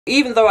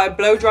Even though I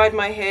blow dried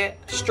my hair,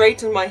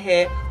 straightened my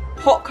hair,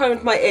 hot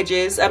combed my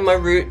edges and my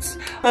roots,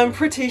 I'm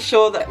pretty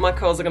sure that my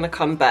curls are gonna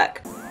come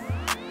back.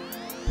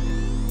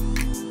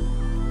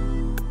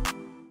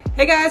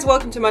 Hey guys,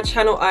 welcome to my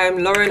channel. I am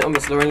Lauren, or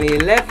Miss Lauren Lee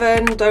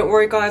 11. Don't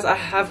worry guys, I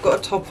have got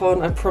a top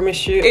on, I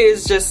promise you. It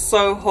is just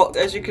so hot,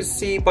 as you can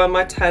see by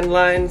my tan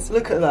lines.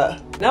 Look at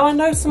that. Now I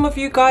know some of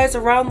you guys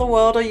around the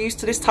world are used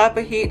to this type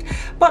of heat,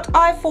 but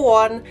I for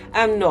one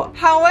am not.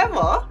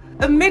 However,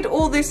 amid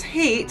all this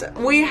heat,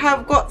 we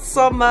have got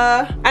some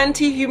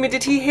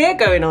anti-humidity hair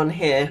going on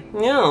here.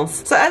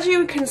 Yes. So as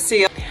you can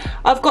see,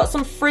 I've got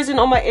some frizzing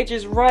on my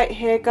edges right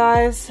here,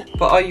 guys.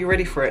 But are you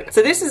ready for it?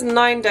 So this is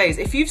 9 days.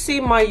 If you've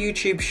seen my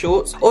YouTube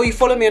shorts, or you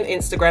follow me on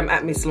Instagram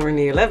at Miss Lauren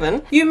Lee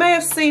 11, you may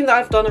have seen that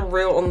I've done a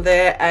reel on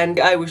there and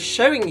I was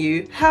showing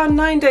you how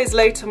 9 days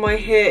later my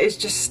hair is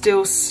just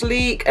still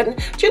sleek. And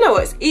do you know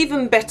what? It's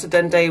even better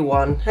than day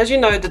one. As you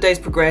know, the days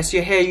progress,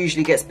 your hair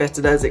usually gets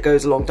better as it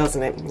goes along,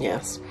 doesn't it?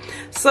 Yes.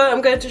 So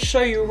I'm going to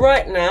show you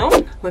right now.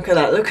 Look at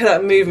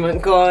that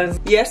movement, guys.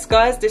 Yes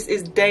guys, this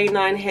is day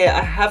 9 hair.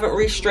 I haven't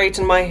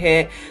re-straightened my hair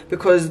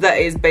because that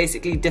is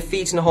basically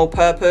defeating the whole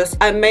purpose.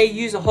 I may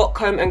use a hot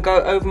comb and go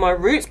over my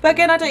roots, but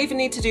again I don't even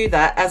need to do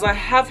that, as I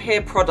have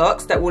hair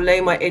products that will lay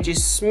my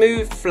edges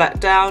smooth, flat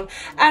down,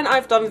 and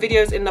I've done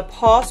videos in the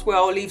past where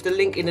I'll leave the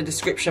link in the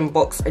description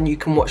box and you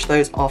can watch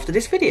those after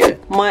this video.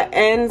 My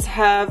ends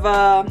have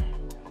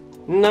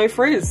no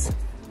frizz,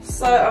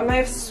 so I may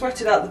have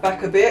sweated out the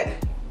back a bit.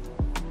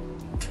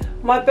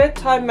 My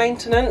bedtime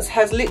maintenance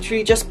has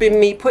literally just been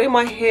me putting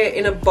my hair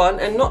in a bun,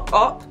 and not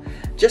up,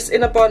 just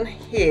in a bun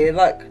here,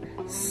 like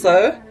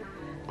so,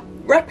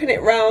 wrapping it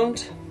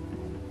round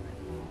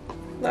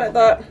like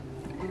that,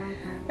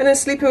 and then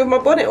sleeping with my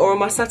bonnet or on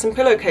my satin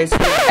pillowcase.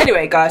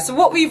 Anyway guys, so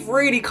what we've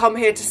really come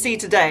here to see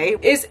today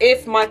is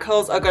if my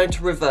curls are going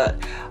to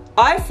revert.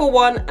 I for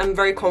one am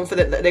very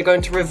confident that they're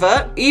going to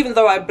revert, even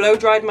though I blow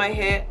dried my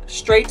hair,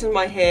 straightened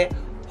my hair,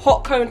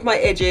 hot combed my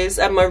edges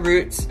and my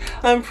roots.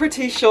 I'm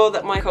pretty sure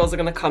that my curls are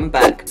going to come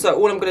back. So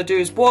all I'm going to do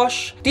is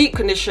wash, deep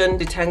condition,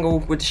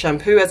 detangle with the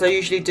shampoo as I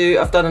usually do.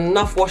 I've done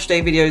enough wash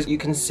day videos, you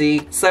can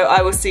see. So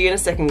I will see you in a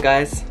second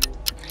guys.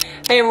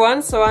 Hey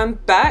everyone, so I'm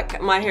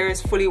back. My hair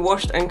is fully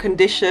washed and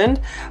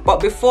conditioned. But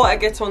before I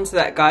get on to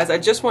that guys, I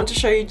just want to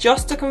show you,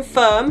 just to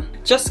confirm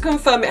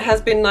it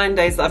has been 9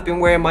 days that I've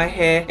been wearing my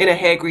hair in a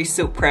hair grease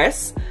silk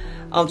press.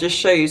 I'll just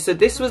show you. So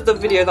this was the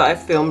video that I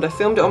filmed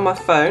it on my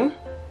phone.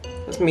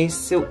 That's me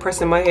silk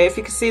pressing my hair. If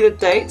you can see the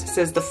date, it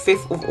says the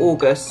 5th of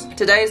August.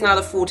 Today is now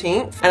the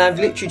 14th, and I've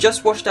literally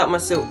just washed out my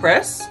silk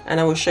press, and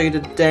I will show you the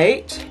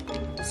date.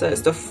 So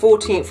it's the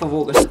 14th of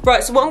August.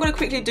 Right, so what I'm going to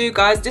quickly do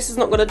guys, this is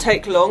not going to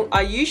take long.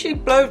 I usually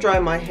blow dry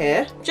my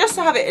hair just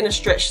to have it in a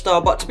stretch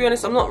style, but to be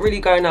honest, I'm not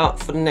really going out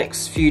for the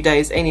next few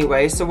days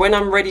anyway. So when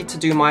I'm ready to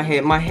do my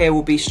hair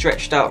will be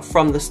stretched out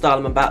from the style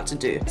I'm about to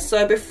do.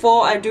 So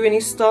before I do any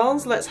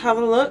styles, let's have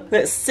a look.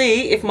 Let's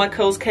see if my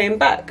curls came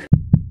back.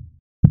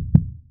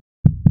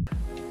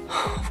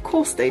 Of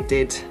course they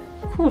did.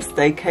 Of course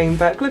they came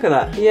back. Look at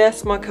that.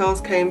 Yes, my curls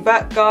came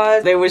back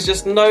guys. There was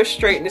just no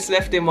straightness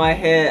left in my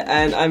hair,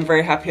 and I'm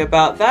very happy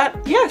about that.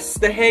 Yes,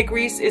 the hair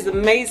grease is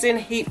amazing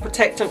heat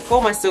protectant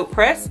for my silk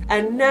press,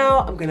 and now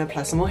I'm going to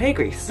apply some more hair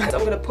grease. So I'm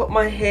going to put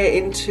my hair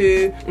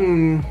into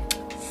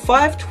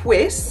 5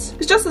 twists.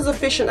 It's just as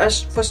efficient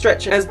as for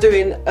stretching as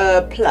doing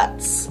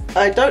plaits.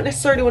 I don't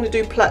necessarily want to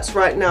do plaits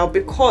right now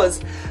because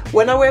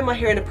when I wear my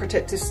hair in a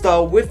protective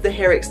style with the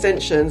hair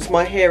extensions,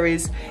 my hair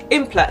is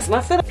in plaits, and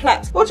I feel like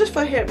plaits, or just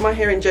for my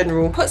hair in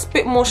general, puts a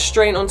bit more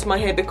strain onto my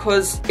hair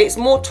because it's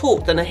more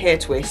taut than a hair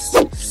twist.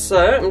 So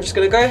I'm just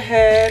going to go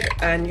ahead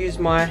and use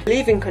my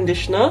leave-in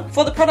conditioner.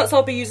 For the products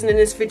I'll be using in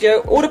this video,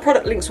 all the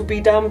product links will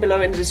be down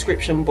below in the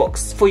description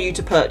box for you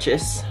to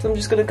purchase. So I'm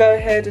just going to go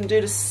ahead and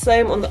do the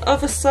same on the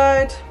other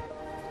side.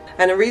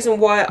 And the reason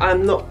why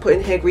I'm not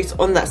putting hair grease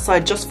on that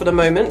side just for the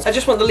moment, I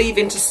just want the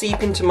leave-in to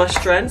seep into my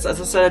strands.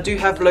 As I said, I do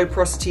have low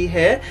porosity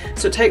hair,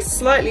 so it takes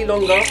slightly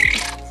longer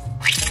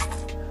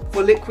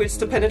for liquids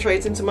to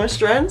penetrate into my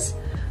strands.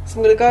 So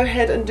I'm going to go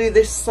ahead and do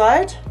this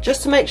side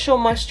just to make sure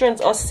my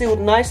strands are sealed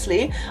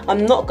nicely.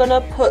 I'm not going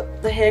to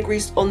put the hair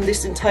grease on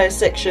this entire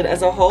section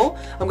as a whole.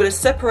 I'm going to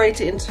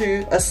separate it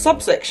into a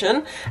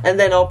subsection, and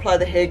then I'll apply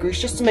the hair grease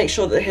just to make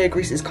sure that the hair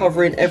grease is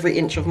covering every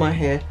inch of my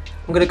hair.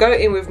 I'm going to go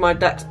in with my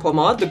Dax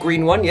Pomade, the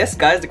green one. Yes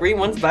guys, the green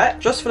one's back.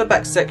 Just for the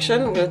back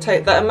section, I'm going to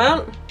take that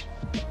amount.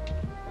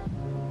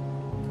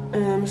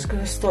 And I'm just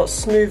going to start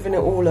smoothing it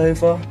all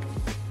over.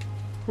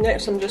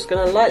 Next, I'm just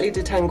going to lightly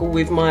detangle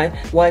with my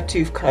wide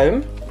tooth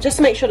comb, just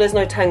to make sure there's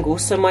no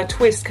tangles so my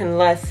twist can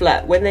lie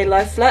flat. When they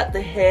lie flat,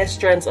 the hair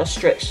strands are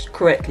stretched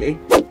correctly.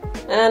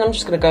 And I'm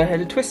just going to go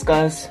ahead and twist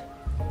guys.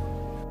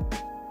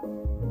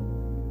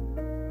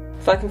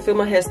 If I can feel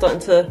my hair starting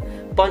to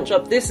bunch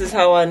up, this is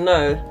how I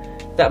know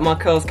that my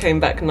curls came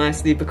back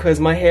nicely,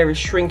 because my hair is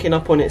shrinking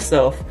up on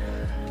itself.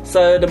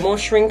 So the more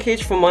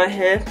shrinkage for my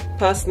hair,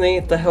 personally,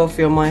 the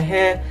healthier my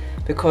hair,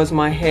 because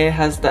my hair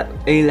has that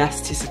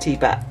elasticity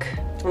back.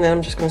 And then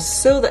I'm just going to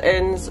seal the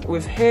ends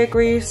with hair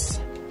grease.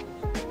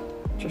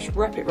 Just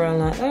wrap it around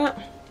like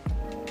that.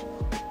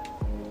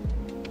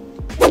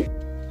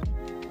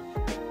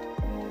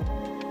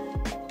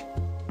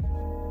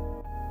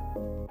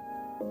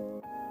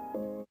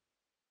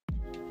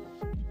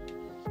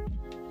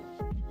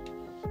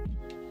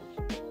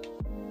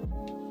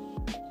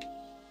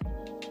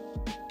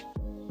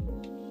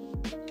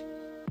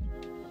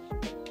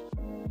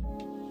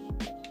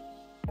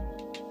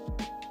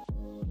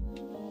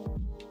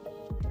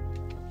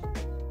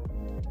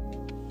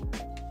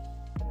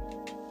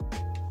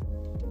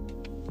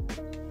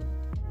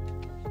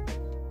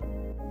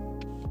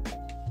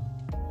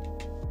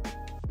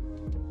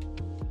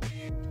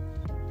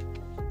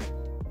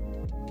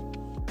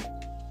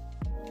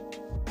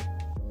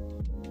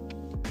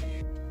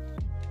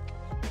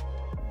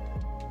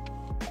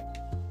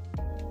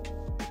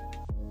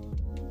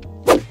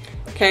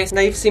 Okay, so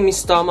now you've seen me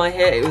style my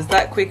hair. It was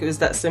that quick, it was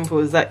that simple,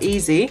 it was that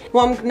easy.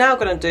 What I'm now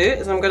gonna do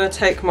is I'm gonna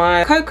take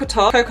my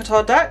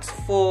Kocatah Dax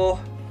for,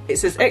 it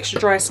says extra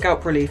dry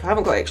scalp relief. I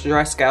haven't got extra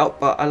dry scalp,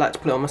 but I like to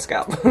put it on my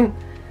scalp.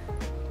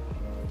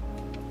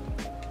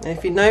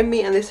 If you know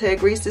me and this hair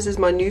grease, this is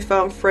my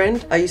newfound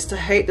friend. I used to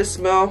hate the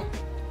smell.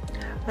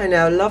 I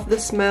now love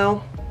the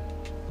smell.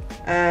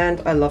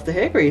 And I love the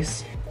hair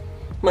grease.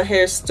 My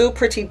hair is still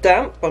pretty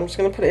damp, but I'm just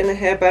going to put it in a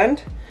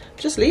hairband.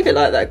 Just leave it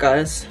like that,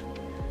 guys.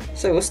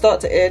 So it will start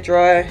to air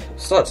dry,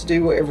 start to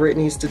do whatever it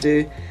needs to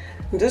do.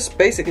 And this is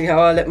basically how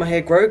I let my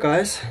hair grow,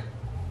 guys.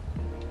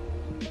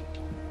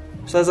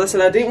 So as I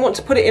said, I didn't want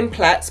to put it in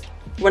plaits.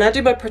 When I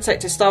do my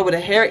protective style with the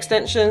hair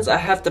extensions, I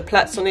have the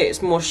plaits on it.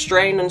 It's more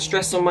strain and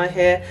stress on my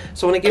hair.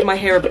 So I want to give my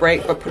hair a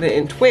break by putting it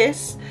in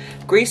twists,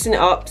 greasing it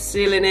up,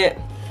 sealing it.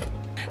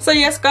 So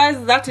yes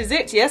guys, that is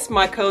it. Yes,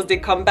 my curls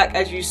did come back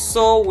as you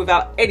saw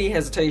without any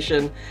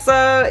hesitation.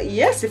 So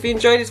yes, if you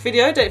enjoyed this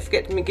video, don't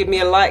forget to give me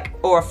a like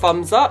or a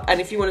thumbs up.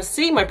 And if you want to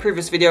see my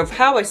previous video of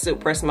how I silk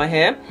press my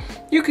hair,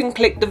 you can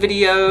click the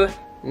video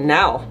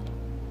now.